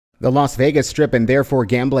The Las Vegas Strip and therefore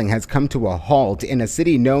gambling has come to a halt in a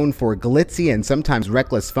city known for glitzy and sometimes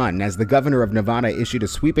reckless fun, as the governor of Nevada issued a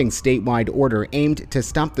sweeping statewide order aimed to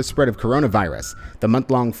stop the spread of coronavirus. The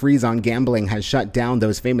month-long freeze on gambling has shut down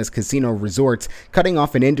those famous casino resorts, cutting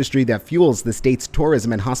off an industry that fuels the state's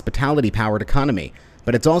tourism and hospitality-powered economy.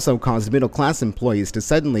 But it's also caused middle-class employees to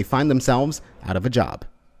suddenly find themselves out of a job.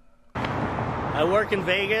 I work in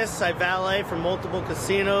Vegas. I valet for multiple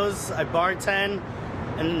casinos. I bartend.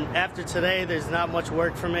 And after today, there's not much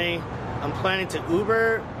work for me. I'm planning to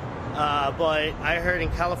Uber, but I heard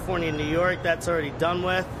in California and New York, that's already done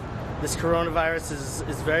with. This coronavirus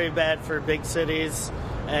is very bad for big cities,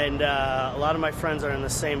 and a lot of my friends are in the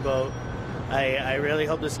same boat. I really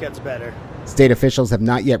hope this gets better. State officials have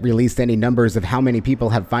not yet released any numbers of how many people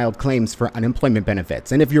have filed claims for unemployment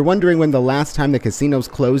benefits. And if you're wondering when the last time the casinos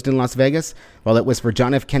closed in Las Vegas, well, it was for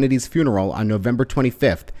John F. Kennedy's funeral on November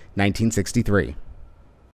 25th, 1963.